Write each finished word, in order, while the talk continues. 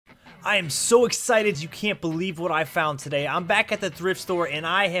I am so excited you can't believe what I found today. I'm back at the thrift store and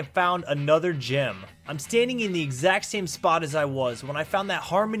I have found another gem. I'm standing in the exact same spot as I was when I found that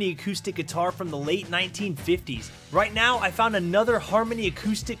Harmony acoustic guitar from the late 1950s. Right now I found another Harmony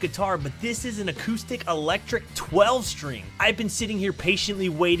acoustic guitar, but this is an acoustic electric 12-string. I've been sitting here patiently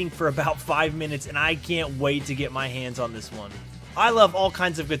waiting for about 5 minutes and I can't wait to get my hands on this one. I love all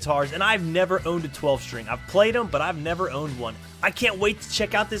kinds of guitars and I've never owned a 12-string. I've played them, but I've never owned one. I can't wait to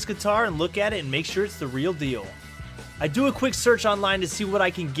check out this guitar and look at it and make sure it's the real deal. I do a quick search online to see what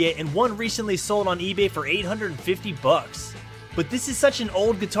I can get, and one recently sold on eBay for 850 bucks. But this is such an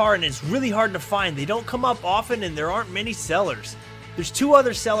old guitar and it's really hard to find. They don't come up often and there aren't many sellers. There's two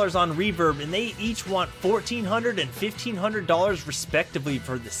other sellers on Reverb and they each want $1,400 and $1,500 respectively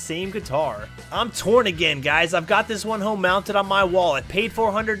for the same guitar. I'm torn again, guys. I've got this one home mounted on my wall. I paid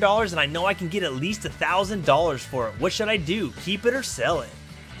 $400 and I know I can get at least $1,000 for it. What should I do? Keep it or sell it?